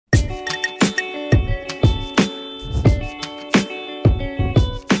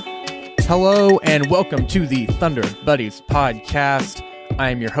Hello and welcome to the Thunder Buddies podcast. I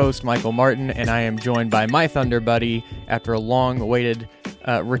am your host, Michael Martin, and I am joined by my Thunder Buddy after a long-awaited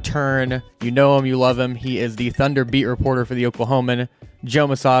return. You know him, you love him. He is the Thunder beat reporter for the Oklahoman, Joe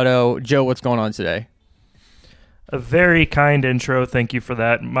Masato. Joe, what's going on today? A very kind intro. Thank you for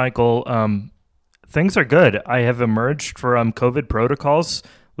that, Michael. Things are good. I have emerged from COVID protocols.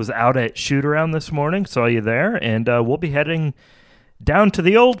 Was out at shoot-around this morning. Saw you there. And we'll be heading down to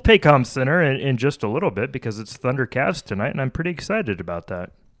the old Paycom Center in just a little bit because it's Thunder Cavs tonight, and I'm pretty excited about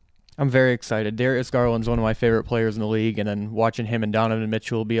that. I'm very excited. Darius Garland's one of my favorite players in the league, and then watching him and Donovan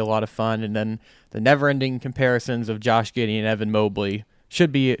Mitchell will be a lot of fun. And then the never-ending comparisons of Josh Giddey and Evan Mobley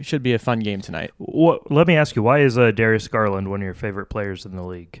should be a fun game tonight. Let me ask you, why is Darius Garland one of your favorite players in the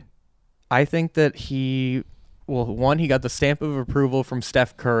league? I think that he got the stamp of approval from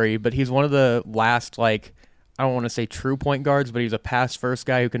Steph Curry, but he's one of the last, I don't want to say true point guards, but he's a pass-first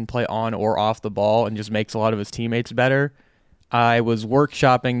guy who can play on or off the ball and just makes a lot of his teammates better. I was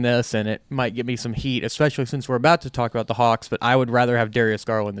workshopping this, and it might get me some heat, especially since we're about to talk about the Hawks, but I would rather have Darius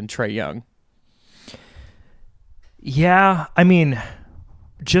Garland than Trae Young. Yeah, I mean,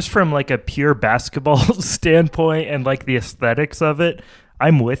 just from a pure basketball standpoint and the aesthetics of it,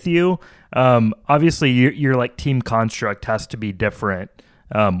 I'm with you. Obviously, your team construct has to be different.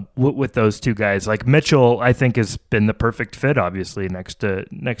 With those two guys, Mitchell, I think has been the perfect fit, obviously next to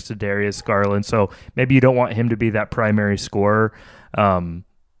Darius Garland. So maybe you don't want him to be that primary scorer.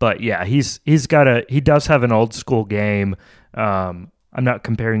 But yeah, he does have an old school game. I'm not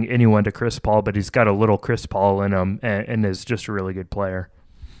comparing anyone to Chris Paul, but he's got a little Chris Paul in him and is just a really good player.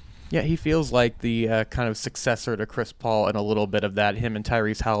 Yeah, he feels like the kind of successor to Chris Paul and a little bit of that, him and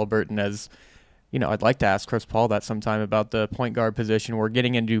Tyrese Halliburton as. I'd like to ask Chris Paul that sometime about the point guard position. We're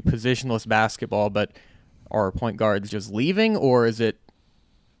getting into positionless basketball, but are point guards just leaving, or is it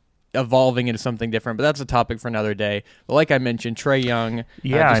evolving into something different? But that's a topic for another day. But like I mentioned, Trae Young,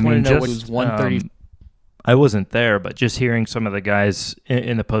 I want to know what he was 130. I wasn't there, but just hearing some of the guys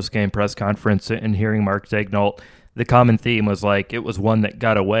in the post-game press conference and hearing Mark Daigneault, the common theme was it was one that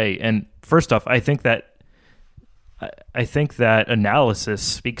got away. And first off, I think that analysis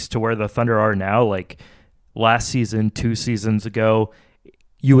speaks to where the Thunder are now. Last season, 2 seasons ago,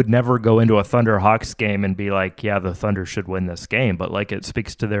 you would never go into a Thunder Hawks game and be yeah, the Thunder should win this game. But it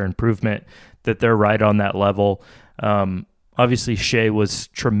speaks to their improvement, that they're right on that level. Obviously, Shea was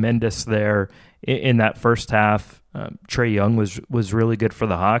tremendous there in that first half. Trae Young was really good for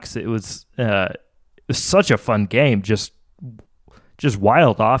the Hawks. It was such a fun game, just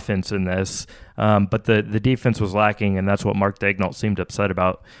wild offense in this, but the defense was lacking, and that's what Mark Daigneault seemed upset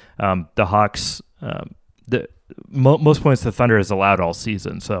about. The Hawks, most points the Thunder has allowed all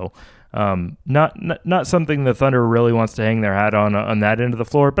season, so not something the Thunder really wants to hang their hat on that end of the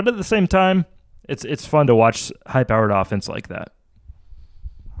floor. But at the same time, it's fun to watch high-powered offense like that.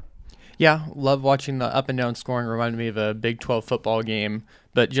 Yeah, love watching the up and down scoring. Reminded me of a Big 12 football game,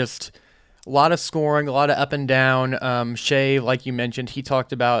 but just a lot of scoring, a lot of up and down. Shea, like you mentioned, he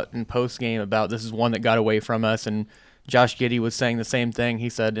talked about in post-game about this is one that got away from us, and Josh Giddey was saying the same thing. He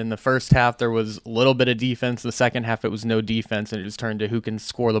said in the first half there was a little bit of defense. The second half it was no defense, and it just turned to who can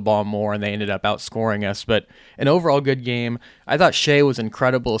score the ball more, and they ended up outscoring us. But an overall good game. I thought Shea was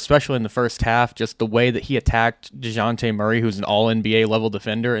incredible, especially in the first half, just the way that he attacked DeJounte Murray, who's an all-NBA level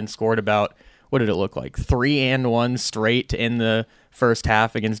defender, and scored about, what did it look like, 3-and-1 straight to end the first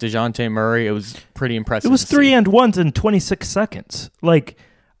half against DeJounte Murray. It was pretty impressive. It was 3-and-1s in 26 seconds.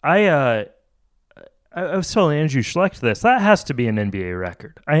 I was telling Andrew Schlecht this. That has to be an NBA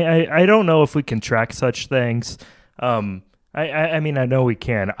record. I don't know if we can track such things. I mean, I know we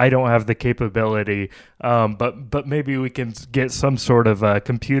can. I don't have the capability, but maybe we can get some sort of a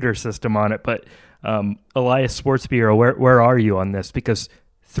computer system on it. But Elias Sports Bureau, where are you on this? Because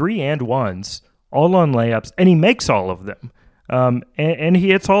 3-and-1s, all on layups, and he makes all of them. And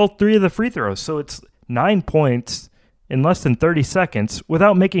he hits all 3 of the free throws. So it's 9 points in less than 30 seconds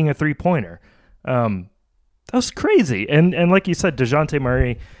without making a three-pointer. That was crazy. And like you said, DeJounte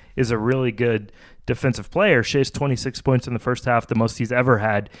Murray is a really good defensive player. Shea's 26 points in the first half, the most he's ever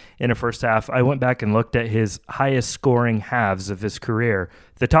had in a first half. I went back and looked at his highest scoring halves of his career.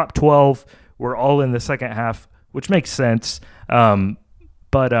 The top 12 were all in the second half, which makes sense.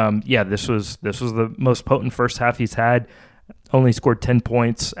 But this was the most potent first half he's had. Only scored 10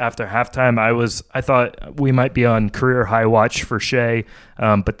 points after halftime. I thought we might be on career high watch for Shea,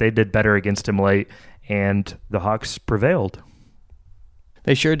 but they did better against him late, and the Hawks prevailed.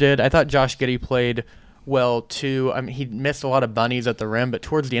 They sure did. I thought Josh Giddey played well too. I mean, he missed a lot of bunnies at the rim, but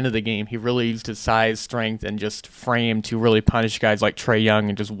towards the end of the game, he really used his size, strength, and just frame to really punish guys like Trae Young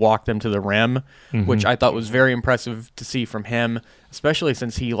and just walk them to the rim, which I thought was very impressive to see from him, especially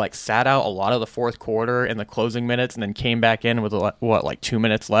since he like sat out a lot of the fourth quarter in the closing minutes and then came back in with like 2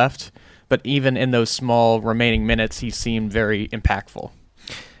 minutes left. But even in those small remaining minutes, he seemed very impactful.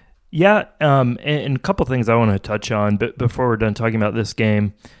 Yeah, and a couple things I want to touch on, but before we're done talking about this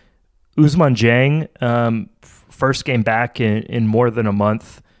game, Ousmane Dieng, first game back in more than a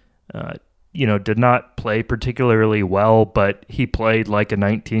month, did not play particularly well, but he played like a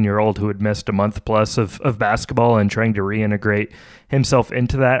 19-year-old who had missed a month plus of basketball and trying to reintegrate himself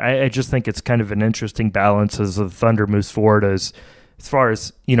into that. I just think it's kind of an interesting balance as the Thunder moves forward as far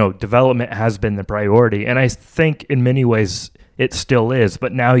as, development has been the priority. And I think in many ways it still is,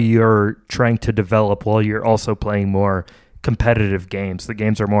 but now you're trying to develop while you're also playing more competitive games. The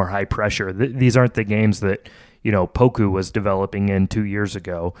games are more high pressure. These aren't the games that, Poku was developing in 2 years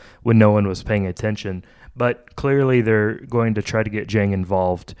ago when no one was paying attention. But clearly they're going to try to get Dieng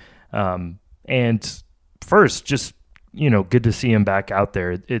involved. And first, just, good to see him back out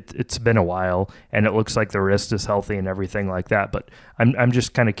there. It's been a while, and it looks like the wrist is healthy and everything like that. But I'm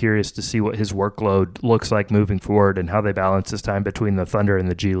just kind of curious to see what his workload looks like moving forward and how they balance his time between the Thunder and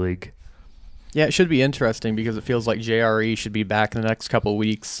the G League. Yeah, it should be interesting because it feels like JRE should be back in the next couple of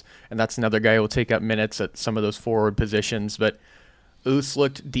weeks, and that's another guy who will take up minutes at some of those forward positions. But Oos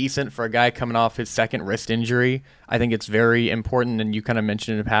looked decent for a guy coming off his second wrist injury. I think it's very important, and you kind of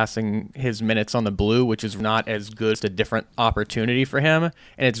mentioned in passing his minutes on the blue, which is not as good, it's a different opportunity for him. And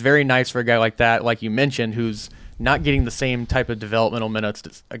it's very nice for a guy like that, like you mentioned, who's not getting the same type of developmental minutes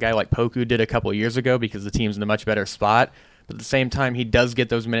that a guy like Poku did a couple of years ago because the team's in a much better spot. But at the same time, he does get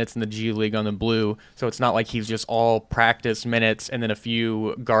those minutes in the G League on the blue, so it's not like he's just all practice minutes and then a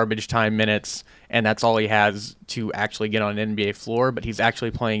few garbage time minutes, and that's all he has to actually get on an NBA floor. But he's actually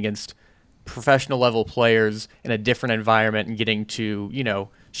playing against professional level players in a different environment and getting to,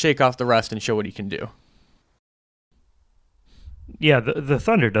 shake off the rust and show what he can do. Yeah, the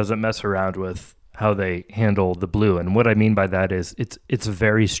Thunder doesn't mess around with how they handle the blue, and what I mean by that is it's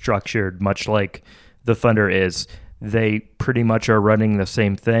very structured, much like the Thunder is. They pretty much are running the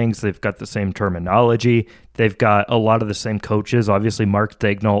same things. They've got the same terminology. They've got a lot of the same coaches. Obviously, Mark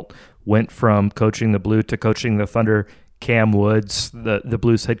Daigneault went from coaching the Blue to coaching the Thunder. Cam Woods, the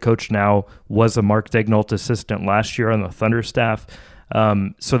Blues head coach now, was a Mark Daigneault assistant last year on the Thunder staff.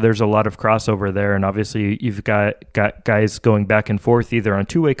 So there's a lot of crossover there. And obviously, you've got guys going back and forth either on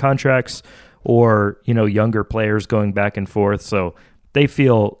two-way contracts or, younger players going back and forth. So they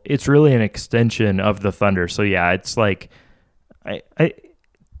feel it's really an extension of the Thunder. So yeah, it's like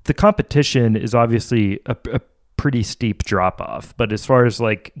the competition is obviously a pretty steep drop off, but as far as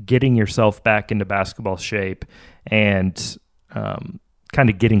like getting yourself back into basketball shape and kind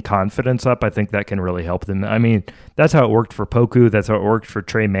of getting confidence up, I think that can really help them. I mean, that's how it worked for Poku. That's how it worked for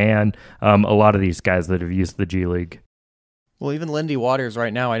Tre Mann. A lot of these guys that have used the G League. Well, even Lindy Waters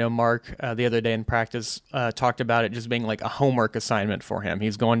right now, I know Mark the other day in practice talked about it just being like a homework assignment for him.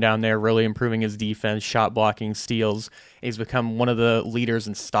 He's going down there, really improving his defense, shot blocking, steals. He's become one of the leaders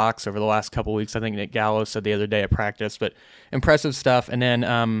in stocks over the last couple of weeks. I think Nick Gallo said the other day at practice, but impressive stuff. And then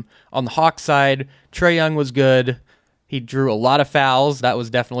on the Hawks side, Trae Young was good. He drew a lot of fouls. That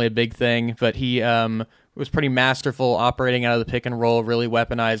was definitely a big thing, but he was pretty masterful operating out of the pick and roll, really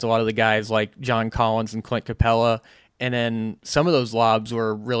weaponized a lot of the guys like John Collins and Clint Capella. And then some of those lobs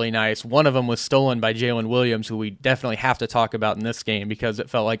were really nice. One of them was stolen by Jalen Williams, who we definitely have to talk about in this game because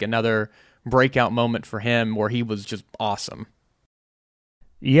it felt like another breakout moment for him where he was just awesome.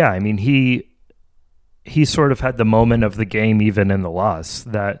 Yeah, I mean, he sort of had the moment of the game even in the loss,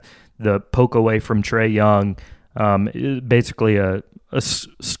 that the poke away from Trae Young, basically a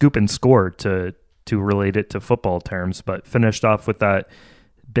scoop and score to relate it to football terms, but finished off with that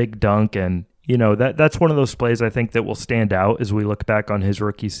big dunk. And that's one of those plays I think that will stand out as we look back on his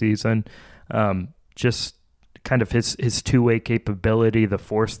rookie season. Just kind of his two-way capability, the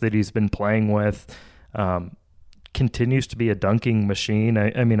force that he's been playing with, continues to be a dunking machine.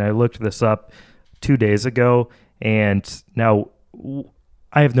 I mean, I looked this up 2 days ago, and now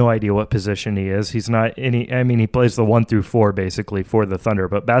I have no idea what position he is. He's not any. I mean, he plays the 1 through 4 basically for the Thunder,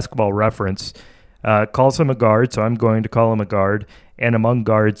 but Basketball Reference calls him a guard, so I'm going to call him a guard. And among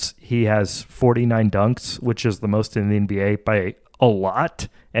guards, he has 49 dunks, which is the most in the NBA by a lot.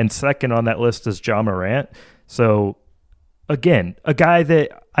 And second on that list is Ja Morant. So, again, a guy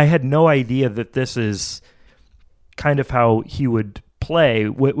that I had no idea that this is kind of how he would play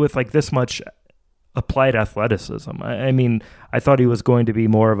with like this much applied athleticism. I mean, I thought he was going to be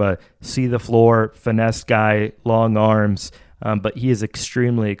more of a see the floor, finesse guy, long arms, but he is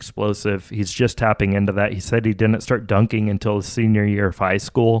extremely explosive. He's just tapping into that. He said he didn't start dunking until his senior year of high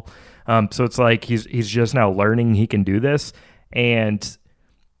school. So it's like he's just now learning he can do this. And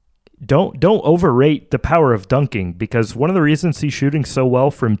don't overrate the power of dunking, because one of the reasons he's shooting so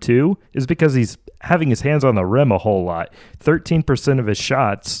well from two is because he's having his hands on the rim a whole lot. 13% of his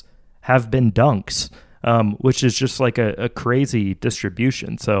shots have been dunks, which is just like a crazy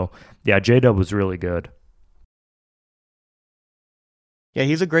distribution. So yeah, J-Dub was really good. Yeah,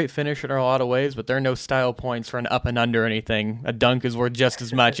 he's a great finisher in a lot of ways, but there are no style points for an up and under or anything. A dunk is worth just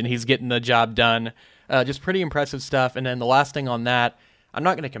as much, and he's getting the job done. Just pretty impressive stuff. And then the last thing on that, I'm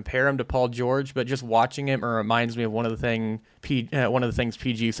not going to compare him to Paul George, but just watching him reminds me of one of the things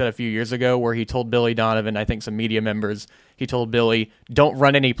PG said a few years ago, where he told Billy Donovan, I think some media members, he told Billy, "Don't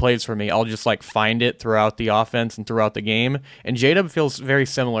run any plays for me. I'll just like find it throughout the offense and throughout the game." And J-Dub feels very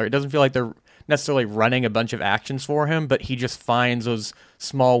similar. It doesn't feel like they're necessarily running a bunch of actions for him, but he just finds those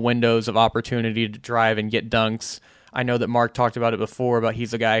small windows of opportunity to drive and get dunks. I know that Mark talked about it before, but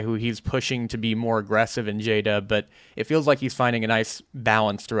he's a guy who he's pushing to be more aggressive in J-Dub, but it feels like he's finding a nice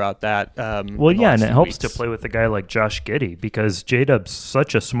balance throughout that. Well, yeah, and it helps to play with a guy like Josh Giddey, because J-Dub's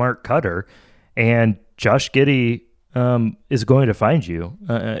such a smart cutter, and Josh Giddey is going to find you.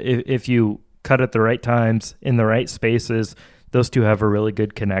 If you cut at the right times, in the right spaces, those two have a really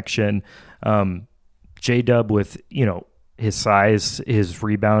good connection. J-Dub with, his size, his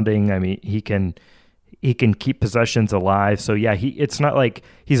rebounding, I mean, he can keep possessions alive. So yeah, it's not like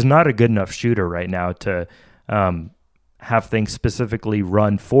he's not a good enough shooter right now to have things specifically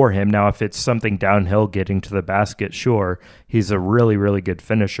run for him. Now, if it's something downhill getting to the basket, sure, he's a really, really good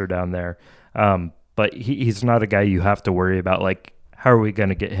finisher down there. But he's not a guy you have to worry about, like, how are we going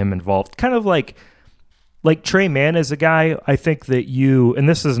to get him involved? Kind of like Trey Mann is a guy, I think that and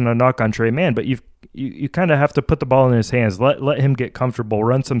this isn't a knock on Trey Mann, but you kind of have to put the ball in his hands, let him get comfortable,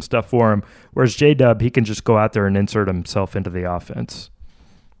 run some stuff for him, whereas J-Dub, he can just go out there and insert himself into the offense.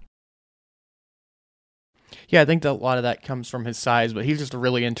 Yeah, I think that a lot of that comes from his size, but he's just a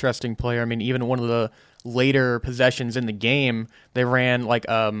really interesting player. I mean, even one of the later possessions in the game, they ran like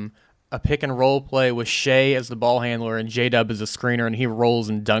a pick and roll play with Shea as the ball handler and J-Dub as a screener, and he rolls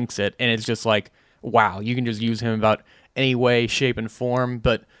and dunks it, and it's just like, wow, you can just use him about any way, shape, and form.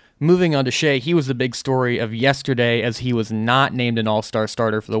 But moving on to Shea, he was the big story of yesterday, as he was not named an all-star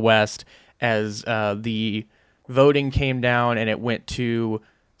starter for the West, as the voting came down and it went to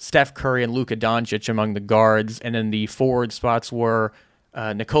Steph Curry and Luka Doncic among the guards, and then the forward spots were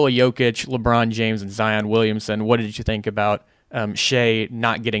Nikola Jokic, LeBron James, and Zion Williamson. What did you think about Shea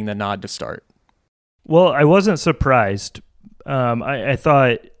not getting the nod to start? Well, I wasn't surprised. I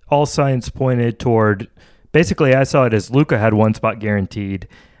thought all signs pointed toward, basically I saw it as Luka had one spot guaranteed.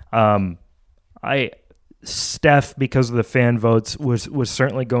 Steph, because of the fan votes, was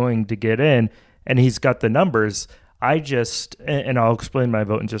certainly going to get in, and he's got the numbers. And I'll explain my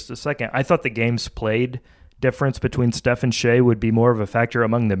vote in just a second. I thought the games played difference between Steph and Shea would be more of a factor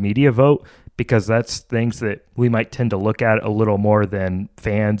among the media vote, because that's things that we might tend to look at a little more than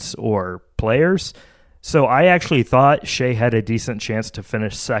fans or players. So I actually thought Shea had a decent chance to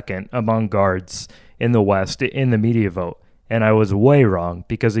finish second among guards in the West in the media vote. And I was way wrong,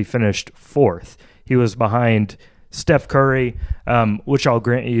 because he finished fourth. He was behind Steph Curry, which I'll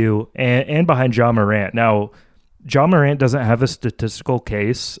grant you, and behind Ja Morant. Now, Ja Morant doesn't have a statistical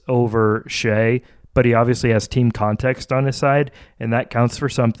case over Shea, but he obviously has team context on his side, and that counts for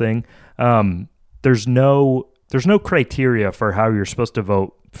something. There's no criteria for how you're supposed to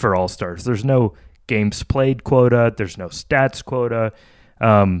vote for All-Stars. There's no games played quota. There's no stats quota.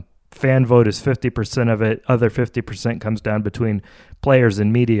 Fan vote is 50% of it. Other 50% comes down between players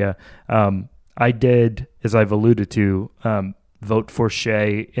and media. I did, as I've alluded to, vote for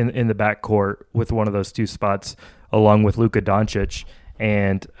Shea in the backcourt with one of those two spots, along with Luka Doncic.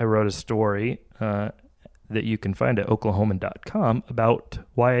 And I wrote a story that you can find at oklahoman.com about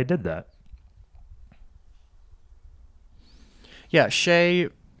why I did that. Yeah, Shea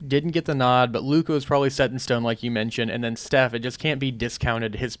didn't get the nod, but Luka was probably set in stone, like you mentioned. And then Steph, it just can't be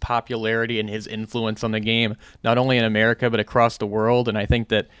discounted, his popularity and his influence on the game, not only in America, but across the world. And I think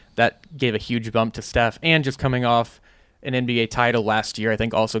that gave a huge bump to Steph. And just coming off an NBA title last year, I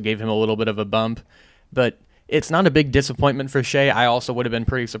think also gave him a little bit of a bump. But it's not a big disappointment for Shea. I also would have been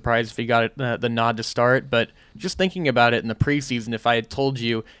pretty surprised if he got the nod to start. But just thinking about it in the preseason, if I had told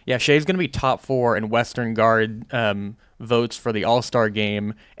you, yeah, Shea's going to be top 4 in Western guard votes for the All-Star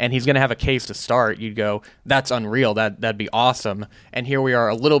game, and he's going to have a case to start, you'd go, that's unreal. That'd be awesome. And here we are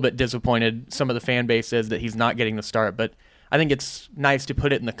a little bit disappointed. Some of the fan base is that he's not getting the start, but I think it's nice to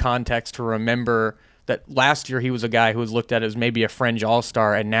put it in the context to remember that last year he was a guy who was looked at as maybe a fringe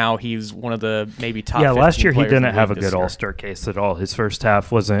all-star, and now he's one of the maybe top 15 last year he players in didn't the have a league this good year. all-star case at all. His first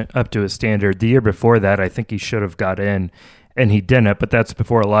half wasn't up to his standard. The year before that, I think he should have got in, and he didn't, but that's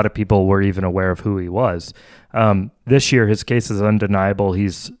before a lot of people were even aware of who he was. This year, his case is undeniable.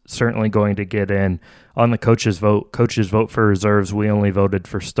 He's certainly going to get in on the coaches vote. Coaches vote for reserves. We only voted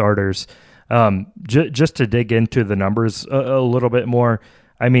for starters. Just to dig into the numbers a little bit more,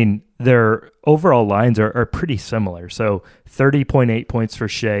 I mean, their overall lines are pretty similar. So 30.8 points for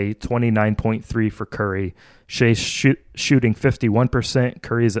Shea, 29.3 for Curry. Shea's shooting 51%.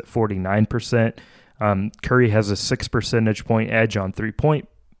 Curry's at 49%. Curry has a 6 percentage point edge on 3-point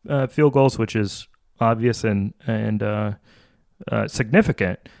field goals, which is obvious and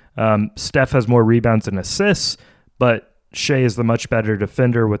significant. Steph has more rebounds and assists, but Shea is the much better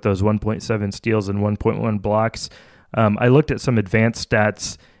defender with those 1.7 steals and 1.1 blocks. I looked at some advanced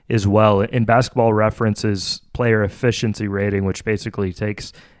stats as well. In Basketball Reference's player efficiency rating, which basically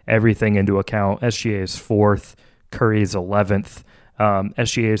takes everything into account, SGA is 4th, Curry is 11th.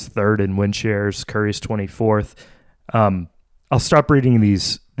 SGA is 3rd in win shares, Curry's 24th. I'll stop reading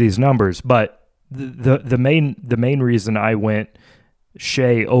these numbers, but the main reason I went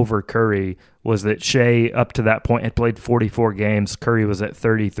Shea over Curry was that Shea up to that point had played 44 games. Curry was at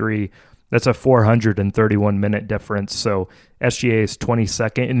 33. That's a 431-minute difference. So SGA is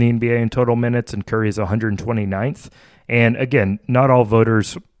 22nd in the NBA in total minutes, and Curry is 129th. And again, not all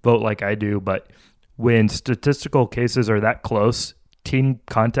voters vote like I do, but when statistical cases are that close, team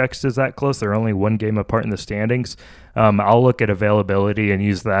context is that close, they're only one game apart in the standings, I'll look at availability and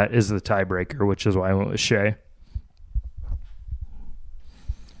use that as the tiebreaker, which is why I went with Shea.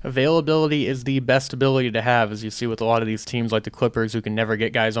 Availability is the best ability to have, as you see with a lot of these teams like the Clippers who can never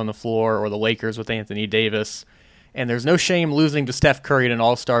get guys on the floor, or the Lakers with Anthony Davis. And there's no shame losing to Steph Curry in an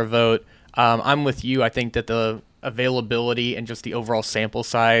all-star vote. I'm with you. I think that the availability and just the overall sample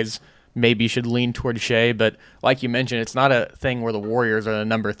size maybe should lean toward Shea, but like you mentioned, it's not a thing where the Warriors are the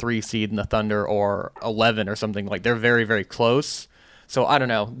number 3 seed and the Thunder or 11 or something. Like, they're very, very close. So I don't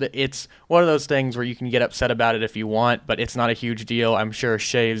know. It's one of those things where you can get upset about it if you want, but it's not a huge deal. I'm sure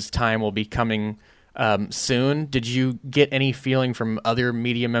Shea's time will be coming soon. Did you get any feeling from other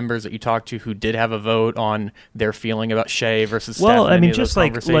media members that you talked to who did have a vote on their feeling about Shea versus Steph? Well, I mean, just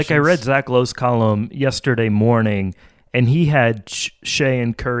like I read Zach Lowe's column yesterday morning, and he had Shea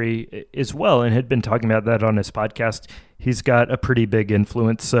and Curry as well, and had been talking about that on his podcast. He's got a pretty big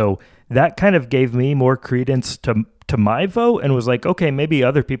influence, so that kind of gave me more credence to my vote, and was like, okay, maybe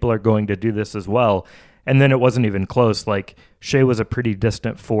other people are going to do this as well. And then it wasn't even close. Like, Shea was a pretty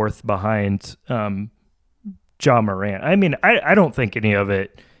distant 4th behind Ja Morant. I mean, I don't think any of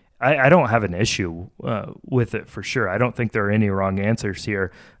it, I don't have an issue with it for sure. I don't think there are any wrong answers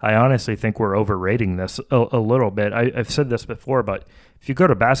here. I honestly think we're overrating this a little bit. I've said this before, but if you go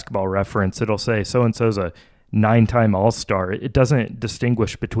to Basketball Reference, it'll say so-and-so's a 9-time All-Star. It doesn't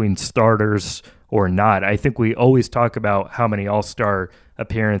distinguish between starters or not. I think we always talk about how many All-Star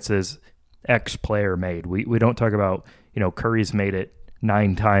appearances X player made. We don't talk about, Curry's made it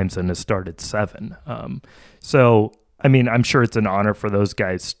 9 times and has started 7. So, I mean, I'm sure it's an honor for those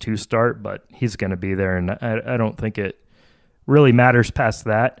guys to start, but he's going to be there, and I don't think it really matters past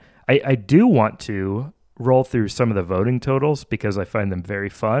that. I do want to roll through some of the voting totals because I find them very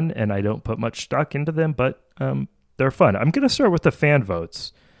fun, and I don't put much stock into them, but they're fun. I'm going to start with the fan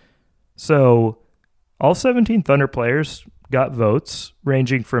votes. So all 17 Thunder players got votes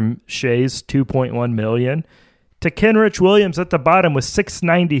ranging from Shea's 2.1 million to Kenrich Williams at the bottom with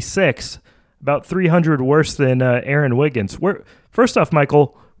 696, about 300 worse than Aaron Wiggins. First off,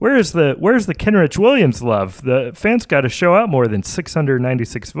 Michael, where's the Kenrich Williams love? The fans got to show out more than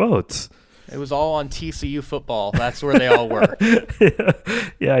 696 votes. It was all on TCU football. That's where they all were.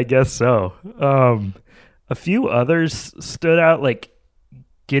 Yeah, I guess so. A few others stood out, like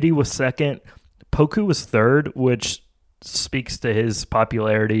Giddey was 2nd. Poku was 3rd, which speaks to his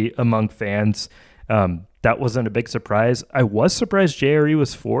popularity among fans. That wasn't a big surprise. I was surprised JRE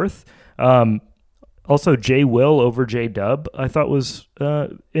was 4th. Also, J. Will over J. Dub I thought was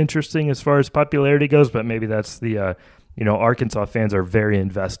interesting as far as popularity goes, but maybe that's the Arkansas fans are very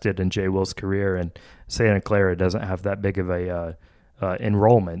invested in J. Will's career, and Santa Clara doesn't have that big of a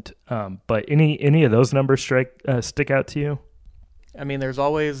enrollment. But any of those numbers stick out to you? I mean, there's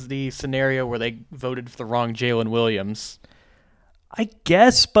always the scenario where they voted for the wrong Jalen Williams. I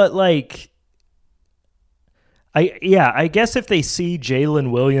guess, but like, I guess if they see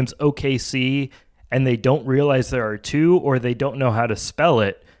Jalen Williams OKC and they don't realize there are two, or they don't know how to spell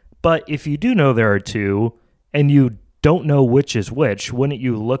it. But if you do know there are two and you don't know which is which, wouldn't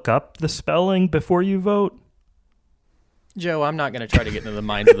you look up the spelling before you vote? Joe, I'm not going to try to get into the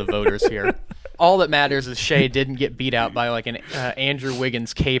minds of the voters here. All that matters is Shea didn't get beat out by like an Andrew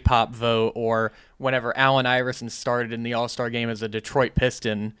Wiggins K-pop vote, or whenever Allen Iverson started in the All-Star game as a Detroit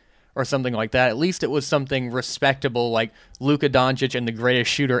Piston or something like that. At least it was something respectable, like Luka Doncic and the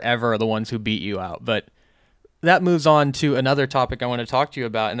greatest shooter ever are the ones who beat you out. But that moves on to another topic I want to talk to you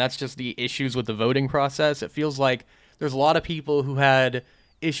about, and that's just the issues with the voting process. It feels like there's a lot of people who had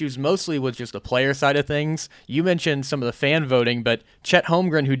issues mostly with just the player side of things. You mentioned some of the fan voting, but Chet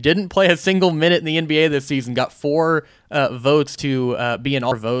Holmgren, who didn't play a single minute in the NBA this season, got 4 votes to be in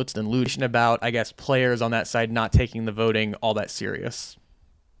all votes, and losing about, I guess, players on that side not taking the voting all that serious.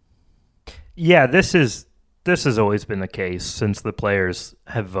 Yeah, this has always been the case since the players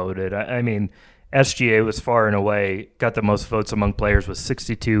have voted. I mean, SGA was far and away, got the most votes among players with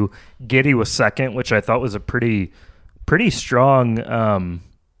 62. Giddey was second, which I thought was a pretty strong,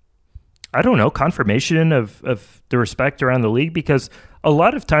 confirmation of the respect around the league, because a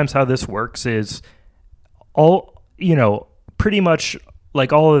lot of times how this works is pretty much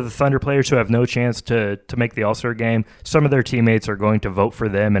like all of the Thunder players who have no chance to make the All-Star game, some of their teammates are going to vote for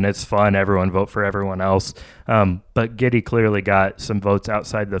them, and it's fun. Everyone vote for everyone else. But Giddey clearly got some votes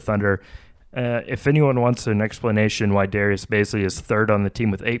outside the Thunder. If anyone wants an explanation why Darius Bazley is third on the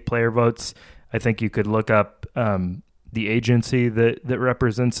team with 8 player votes, I think you could look up the agency that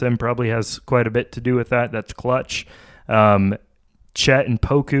represents him. Probably has quite a bit to do with that. That's Clutch. Chet and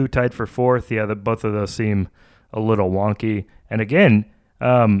Poku tied for 4th. Yeah, both of those seem a little wonky. And again,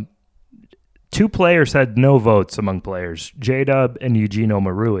 2 players had no votes among players, J-Dub and Eugene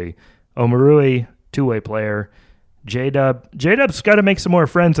Omarui. Omarui, 2-way player. J-Dub's got to make some more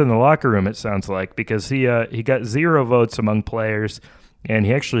friends in the locker room, it sounds like, because he got 0 votes among players, and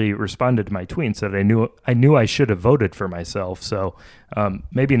he actually responded to my tweet and said, I knew I should have voted for myself. So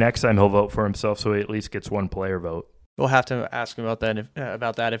maybe next time he'll vote for himself so he at least gets 1 player vote. We'll have to ask him about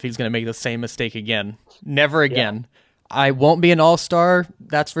that if he's going to make the same mistake again. Never again. Yeah. I won't be an all-star,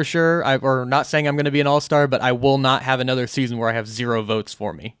 that's for sure. Or not saying I'm going to be an all-star, but I will not have another season where I have 0 votes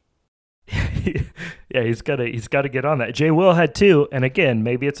for me. Yeah, he's got to get on that. Jay Will had 2, and again,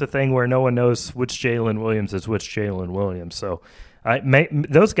 maybe it's a thing where no one knows which Jalen Williams is which Jalen Williams. So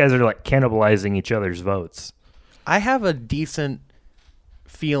those guys are like cannibalizing each other's votes. I have a decent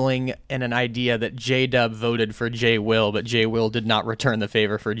feeling and an idea that J-Dub voted for Jay Will, but Jay Will did not return the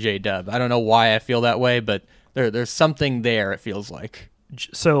favor for J-Dub. I don't know why I feel that way, but there's something there, it feels like.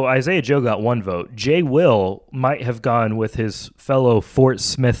 So Isaiah Joe got 1 vote. Jay Will might have gone with his fellow Fort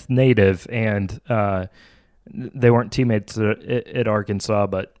Smith native, and they weren't teammates at Arkansas,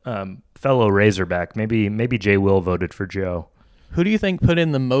 but fellow Razorback. Maybe Jay Will voted for Joe. Who do you think put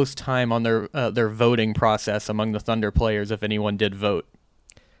in the most time on their voting process among the Thunder players, if anyone did vote?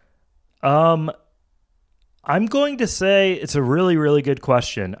 I'm going to say it's a really, really good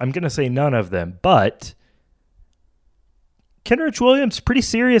question. I'm going to say none of them, but Kenrich Williams, pretty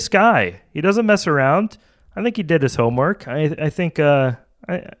serious guy. He doesn't mess around. I think he did his homework. I think I'm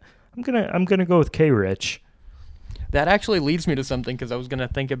gonna go with K. Rich. That actually leads me to something, because I was gonna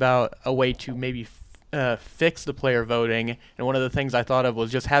think about a way to maybe fix the player voting, and one of the things I thought of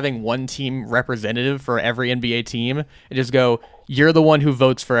was just having one team representative for every NBA team, and just go, you're the one who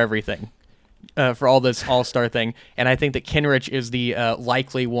votes for everything. For all this all-star thing, and I think that Kenrich is the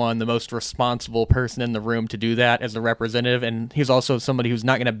likely one, the most responsible person in the room to do that as the representative, and he's also somebody who's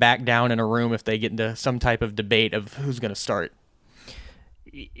not going to back down in a room if they get into some type of debate of who's going to start.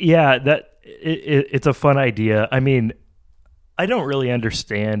 Yeah, it's a fun idea. I mean, I don't really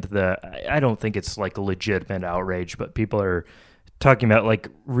understand I don't think it's like a legitimate outrage, but people are talking about like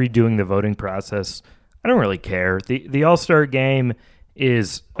redoing the voting process. I don't really care. The All-Star game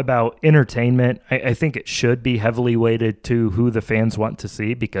is about entertainment. I think it should be heavily weighted to who the fans want to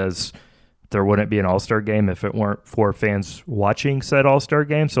see, because there wouldn't be an All-Star game if it weren't for fans watching said All-Star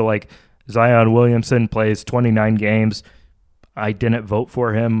game. So like Zion Williamson plays 29 games. I didn't vote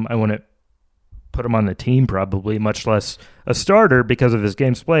for him. I wouldn't put him on the team probably, much less a starter because of his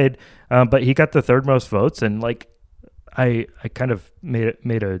games played. But he got the 3rd most votes, and like I kind of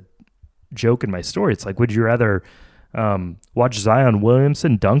made a joke in my story. It's like, would you rather watch Zion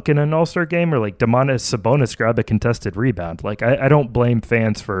Williamson dunk in an All-Star game, or like Domantas Sabonis grab a contested rebound? Like I don't blame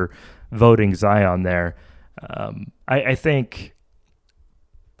fans for voting Zion there. I think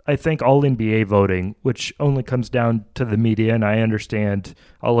I think all NBA voting, which only comes down to the media, and I understand,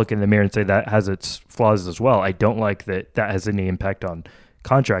 I'll look in the mirror and say that has its flaws as well. I don't like that has any impact on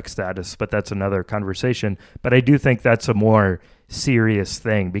contract status, but that's another conversation. But I do think that's a more serious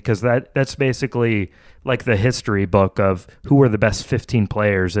thing, because that's basically like the history book of who were the best 15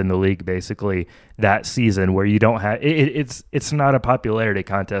 players in the league basically that season, where you don't have it's not a popularity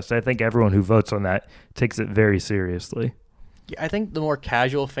contest. I think everyone who votes on that takes it very seriously. Yeah, I think the more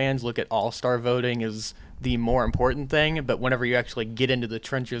casual fans look at all-star voting as the more important thing, but whenever you actually get into the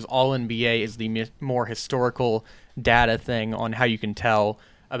trenches, All-NBA is the more historical data thing on how you can tell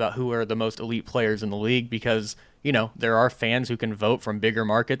about who are the most elite players in the league, because, you know, there are fans who can vote from bigger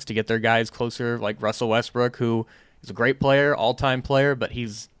markets to get their guys closer, like Russell Westbrook, who is a great player, all-time player, but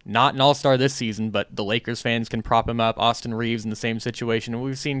he's not an all-star this season, but the Lakers fans can prop him up. Austin Reeves in the same situation. And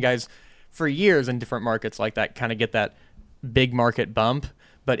we've seen guys for years in different markets like that kind of get that big market bump,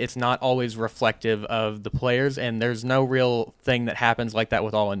 but it's not always reflective of the players, and there's no real thing that happens like that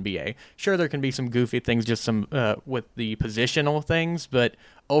with all NBA. Sure, there can be some goofy things, just some with the positional things, but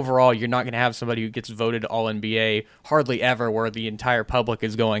overall, you're not going to have somebody who gets voted all NBA hardly ever where the entire public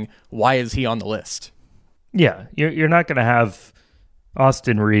is going, why is he on the list? Yeah, you're not going to have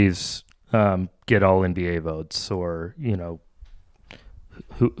Austin Reeves get all NBA votes, or, you know,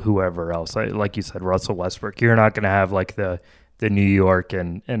 whoever else. Like you said, Russell Westbrook. You're not going to have like the New York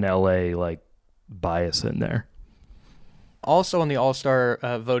and LA like bias in there. Also on the All-Star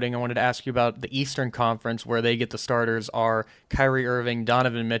voting, I wanted to ask you about the Eastern Conference, where they get the starters are Kyrie Irving,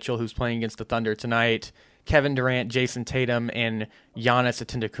 Donovan Mitchell, who's playing against the Thunder tonight, Kevin Durant, Jason Tatum, and Giannis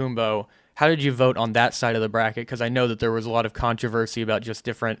Antetokounmpo. How did you vote on that side of the bracket? Because I know that there was a lot of controversy about just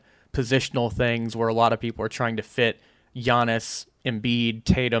different positional things where a lot of people are trying to fit Giannis, Embiid,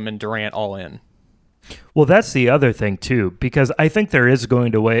 Tatum, and Durant all in. Well, that's the other thing, too, because I think there is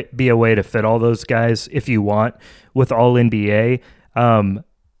going to be a way to fit all those guys if you want with all NBA.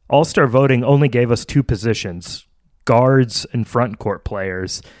 All-Star voting only gave us two positions, guards and front court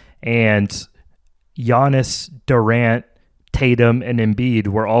players, and Giannis, Durant, Tatum, and Embiid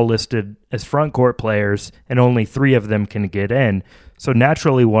were all listed as front court players, and only three of them can get in. So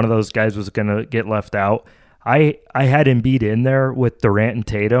naturally, one of those guys was going to get left out. I had Embiid in there with Durant and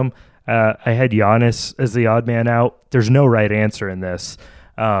Tatum. I had Giannis as the odd man out. There's no right answer in this.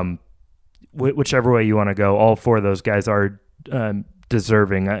 Whichever way you want to go, all four of those guys are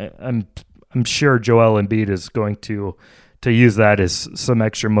deserving. I'm sure Joel Embiid is going to use that as some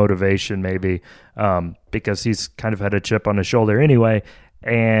extra motivation, maybe, because he's kind of had a chip on his shoulder anyway.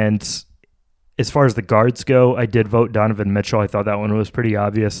 And as far as the guards go, I did vote Donovan Mitchell. I thought that one was pretty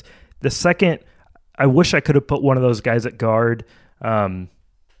obvious. The second, I wish I could have put one of those guys at guard,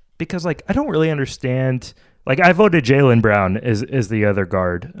 because like I don't really understand. Like I voted Jaylen Brown as the other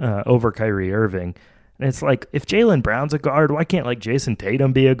guard over Kyrie Irving, and it's like if Jaylen Brown's a guard, why can't like Jason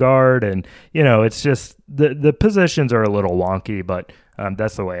Tatum be a guard? And you know, it's just the positions are a little wonky, but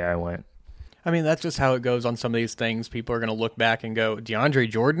that's the way I went. I mean, that's just how it goes on some of these things. People are going to look back and go, DeAndre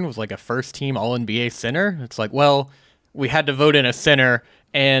Jordan was like a first-team All-NBA center. It's like, well, we had to vote in a center,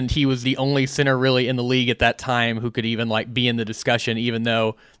 and he was the only center really in the league at that time who could even like be in the discussion, even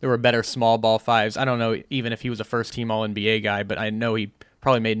though there were better small ball fives. I don't know even if he was a first-team All-NBA guy, but I know he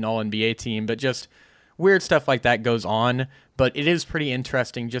probably made an All-NBA team. But just weird stuff like that goes on. But it is pretty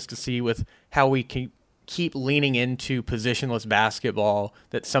interesting just to see with how we can keep leaning into positionless basketball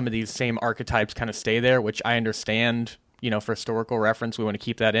that some of these same archetypes kind of stay there, which I understand, you know, for historical reference, we want to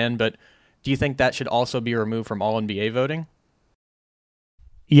keep that in. But do you think that should also be removed from all NBA voting?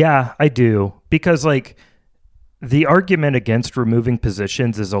 Yeah, I do. Because like the argument against removing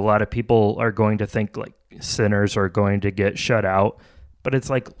positions is a lot of people are going to think like centers are going to get shut out. But it's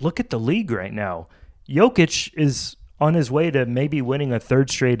like, look at the league right now. Jokic is on his way to maybe winning a third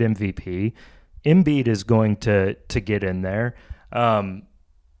straight MVP. Embiid is going to get in there.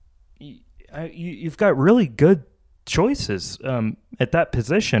 You've got really good choices at that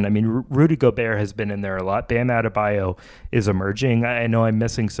position. I mean, Rudy Gobert has been in there a lot. Bam Adebayo is emerging. I know I'm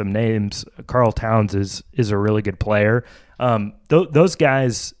missing some names. Karl Towns is a really good player. Those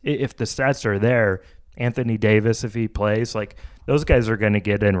guys, if the stats are there, Anthony Davis, if he plays, like those guys are going to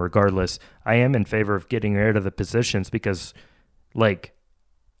get in regardless. I am in favor of getting rid of the positions because, like,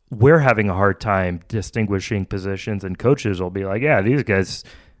 we're having a hard time distinguishing positions, and coaches will be like, yeah, these guys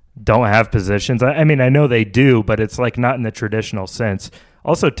don't have positions. I mean, I know they do, but it's like not in the traditional sense.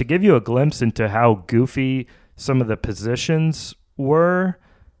 Also, to give you a glimpse into how goofy some of the positions were,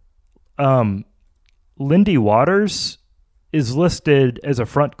 Lindy Waters is listed as a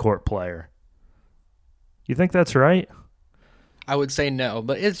front court player. You think that's right? I would say no,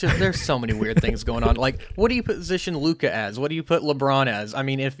 but it's just there's so many weird things going on. Like, what do you position Luka as? What do you put LeBron as? I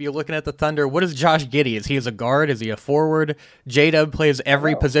mean, if you're looking at the Thunder, what is Josh Giddey? Is he as a guard? Is he a forward? J-Dub plays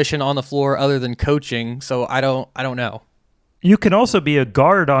every position on the floor other than coaching, so I don't know. You can also be a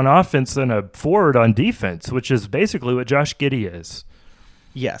guard on offense and a forward on defense, which is basically what Josh Giddey is.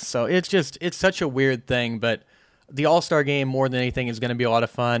 Yes, so it's such a weird thing, but the All-Star game, more than anything, is going to be a lot of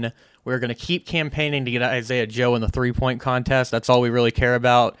fun. We're going to keep campaigning to get Isaiah Joe in the three-point contest. That's all we really care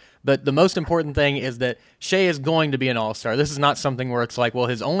about. But the most important thing is that Shai is going to be an All-Star. This is not something where it's like, well,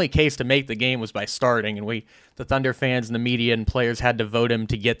 his only case to make the game was by starting, and the Thunder fans and the media and players had to vote him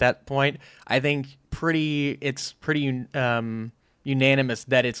to get that point. I think it's pretty unanimous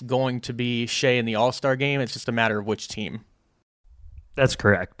that it's going to be Shai in the All-Star game. It's just a matter of which team. That's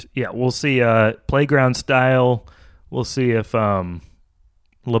correct. Yeah, we'll see playground style. We'll see if LeBron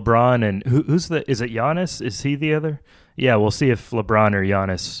and is it Giannis? Is he the other? Yeah, we'll see if LeBron or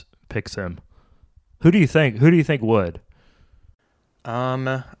Giannis picks him. Who do you think would?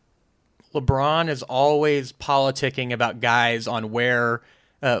 LeBron is always politicking about guys on where.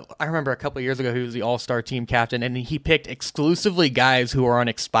 I remember a couple of years ago he was the All-Star team captain, and he picked exclusively guys who are on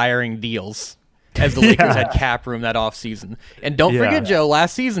expiring deals, as the Lakers had cap room that offseason. And don't forget, Joe,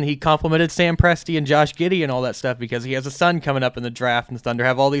 last season he complimented Sam Presti and Josh Giddey and all that stuff because he has a son coming up in the draft, and the Thunder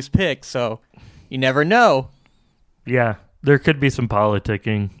have all these picks, so you never know. Yeah, there could be some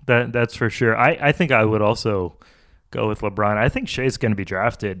politicking. That's for sure. I think I would also go with LeBron. I think Shai's going to be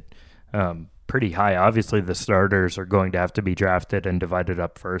drafted pretty high. Obviously, the starters are going to have to be drafted and divided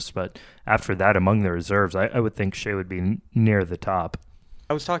up first, but after that, among the reserves, I would think Shai would be near the top.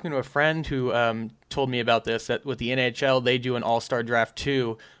 I was talking to a friend who told me about this, that with the NHL, they do an all-star draft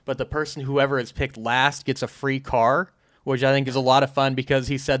too, but the person, whoever is picked last, gets a free car, which I think is a lot of fun because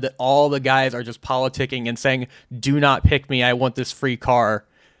he said that all the guys are just politicking and saying, do not pick me, I want this free car.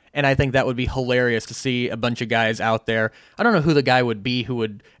 And I think that would be hilarious to see a bunch of guys out there. I don't know who the guy would be who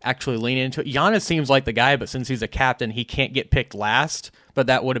would actually lean into it. Giannis seems like the guy, but since he's a captain, he can't get picked last, but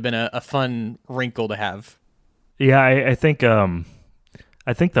that would have been a fun wrinkle to have. Yeah, I think the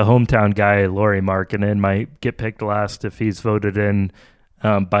hometown guy, Lauri Markkanen, might get picked last if he's voted in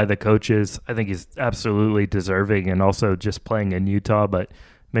by the coaches. I think he's absolutely deserving, and also just playing in Utah. But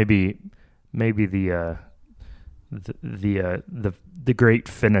maybe the great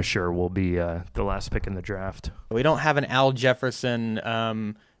finisher will be the last pick in the draft. We don't have an Al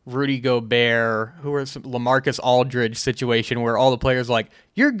Jefferson, Rudy Gobert, LaMarcus Aldridge situation where all the players are like,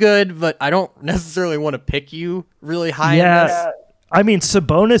 you're good, but I don't necessarily want to pick you really high in this. I mean,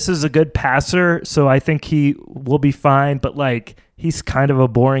 Sabonis is a good passer, so I think he will be fine, but like he's kind of a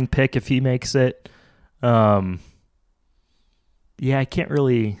boring pick if he makes it. I can't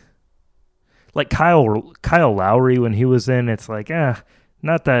really like Kyle Lowry when he was in, it's like,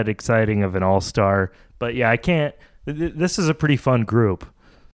 not that exciting of an all-star, but yeah, I can't. This is a pretty fun group.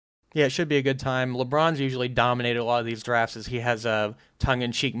 Yeah, it should be a good time. LeBron's usually dominated a lot of these drafts as he has a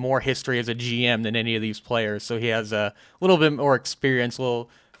tongue-in-cheek more history as a GM than any of these players. So he has a little bit more experience, a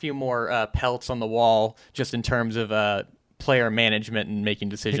few more pelts on the wall just in terms of player management and making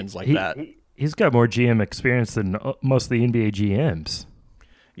decisions like that. He's got more GM experience than most of the NBA GMs.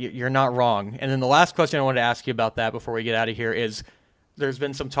 You're not wrong. And then the last question I wanted to ask you about that before we get out of here is there's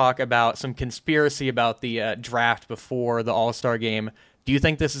been some talk about some conspiracy about the draft before the All-Star game. Do you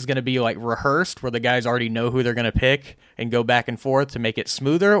think this is going to be like rehearsed where the guys already know who they're going to pick and go back and forth to make it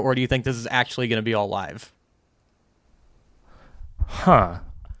smoother? Or do you think this is actually going to be all live? I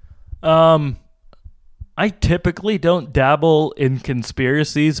typically don't dabble in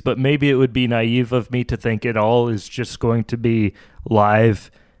conspiracies, but maybe it would be naive of me to think it all is just going to be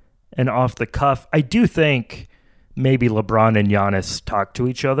live and off the cuff. I do think maybe LeBron and Giannis talk to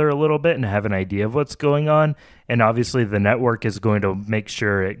each other a little bit and have an idea of what's going on. And obviously the network is going to make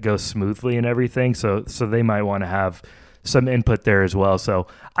sure it goes smoothly and everything. So they might want to have some input there as well. So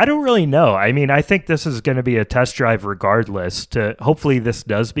I don't really know. I mean, I think this is going to be a test drive regardless. Hopefully this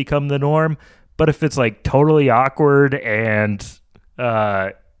does become the norm. But if it's like totally awkward and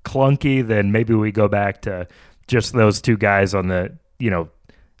clunky, then maybe we go back to just those two guys on the,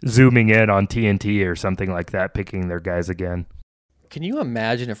 zooming in on TNT or something like that, picking their guys again. Can you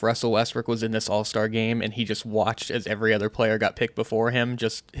imagine if Russell Westbrook was in this All-Star game and he just watched as every other player got picked before him,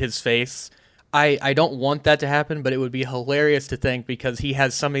 just his face? I don't want that to happen, but it would be hilarious to think because he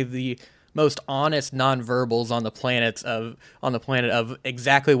has some of the most honest nonverbals on the planet of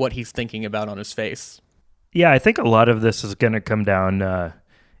exactly what he's thinking about on his face. Yeah, I think a lot of this is going to come down.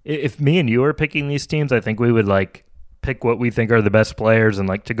 If me and you are picking these teams, I think we would pick what we think are the best players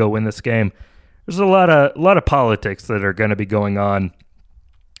and to go win this game. there's a lot of politics that are going to be going on,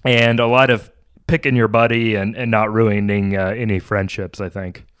 and a lot of picking your buddy and not ruining any friendships, I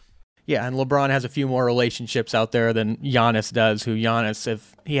think. Yeah, and LeBron has a few more relationships out there than Giannis does, who Giannis,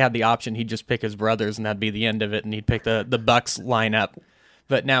 if he had the option, he'd just pick his brothers and that'd be the end of it, and he'd pick the Bucks lineup.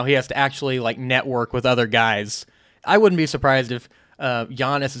 But now he has to actually like network with other guys. I wouldn't be surprised if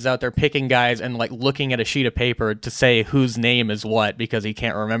Giannis is out there picking guys and like looking at a sheet of paper to say whose name is what because he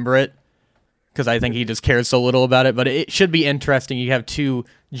can't remember it. Because I think he just cares so little about it. But it should be interesting. You have two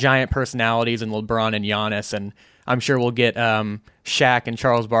giant personalities in LeBron and Giannis, and I'm sure we'll get Shaq and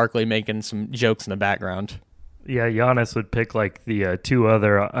Charles Barkley making some jokes in the background. Yeah, Giannis would pick like the two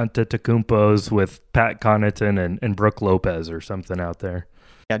other Antetokounmpos with Pat Connaughton and Brooke Lopez or something out there.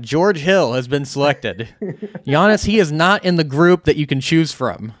 Yeah, George Hill has been selected. Giannis, he is not in the group that you can choose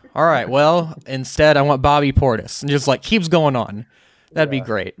from. All right, well, instead I want Bobby Portis. And just like keeps going on. That'd be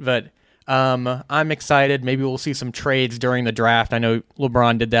great. But I'm excited. Maybe we'll see some trades during the draft. I know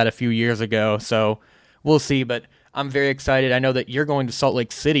LeBron did that a few years ago, so we'll see. But I'm very excited. I know that you're going to Salt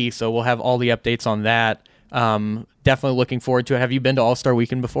Lake City, so we'll have all the updates on that. Definitely looking forward to it. Have you been to All-Star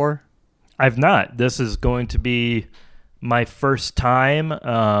Weekend before? I've not. This is going to be my first time.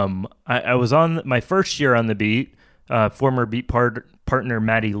 I was on my first year on the beat. Former beat partner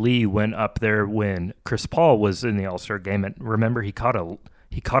Matty Lee went up there when Chris Paul was in the All-Star game, and remember he caught a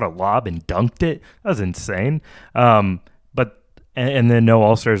lob and dunked it. That was insane. But then no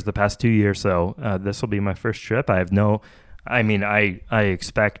All-Stars the past 2 years, so this will be my first trip. I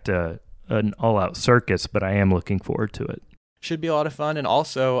expect an all-out circus, but I am looking forward to it. Should be a lot of fun. And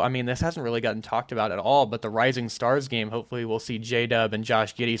also, I mean, this hasn't really gotten talked about at all, but the Rising Stars game, hopefully we'll see J-Dub and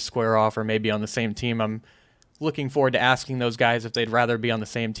Josh Giddey square off or maybe on the same team. I'm looking forward to asking those guys if they'd rather be on the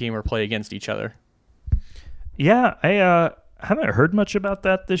same team or play against each other. Yeah, I haven't heard much about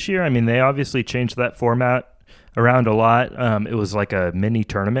that this year. I mean, they obviously changed that format around a lot. It was like a mini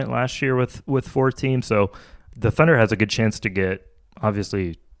tournament last year with 4 teams, so the Thunder has a good chance to get,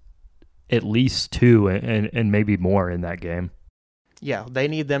 obviously, at least 2 and maybe more in that game. Yeah, they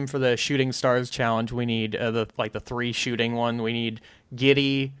need them for the Shooting Stars Challenge. We need the 3 shooting one. We need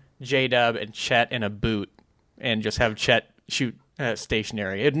Giddey, J-Dub, and Chet in a boot, and just have Chet shoot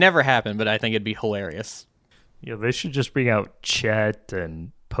stationary. It'd never happen, but I think it'd be hilarious. Yeah, they should just bring out Chet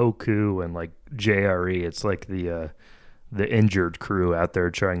and Poku and like JRE. It's like the injured crew out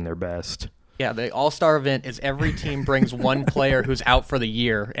there trying their best. Yeah, the All-Star event is every team brings one player who's out for the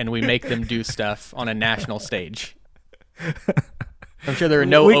year, and we make them do stuff on a national stage. I'm sure there are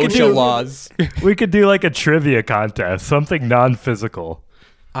no OSHA laws. We could do like a trivia contest, something non-physical.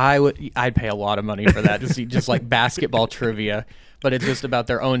 I'd pay a lot of money for that, just like basketball trivia, but it's just about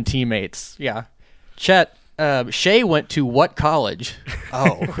their own teammates. Yeah. Chet, Shea went to what college?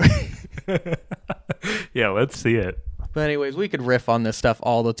 Oh. Yeah, let's see it. But anyways, we could riff on this stuff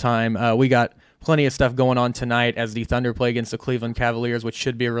all the time. We got plenty of stuff going on tonight as the Thunder play against the Cleveland Cavaliers, which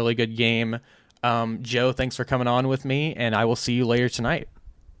should be a really good game. Joe, thanks for coming on with me, and I will see you later tonight.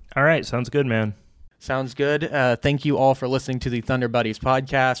 All right, sounds good, man. Sounds good. Thank you all for listening to the Thunder Buddies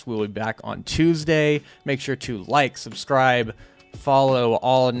podcast. We'll be back on Tuesday. Make sure to like, subscribe, follow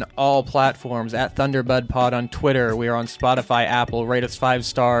on all platforms at ThunderBudPod on Twitter. We are on Spotify, Apple. Rate us 5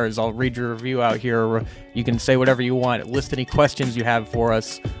 stars. I'll read your review out here. You can say whatever you want. List any questions you have for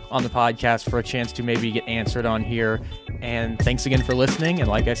us on the podcast for a chance to maybe get answered on here. And thanks again for listening. And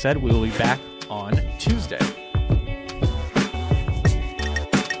like I said, we will be back on Tuesday.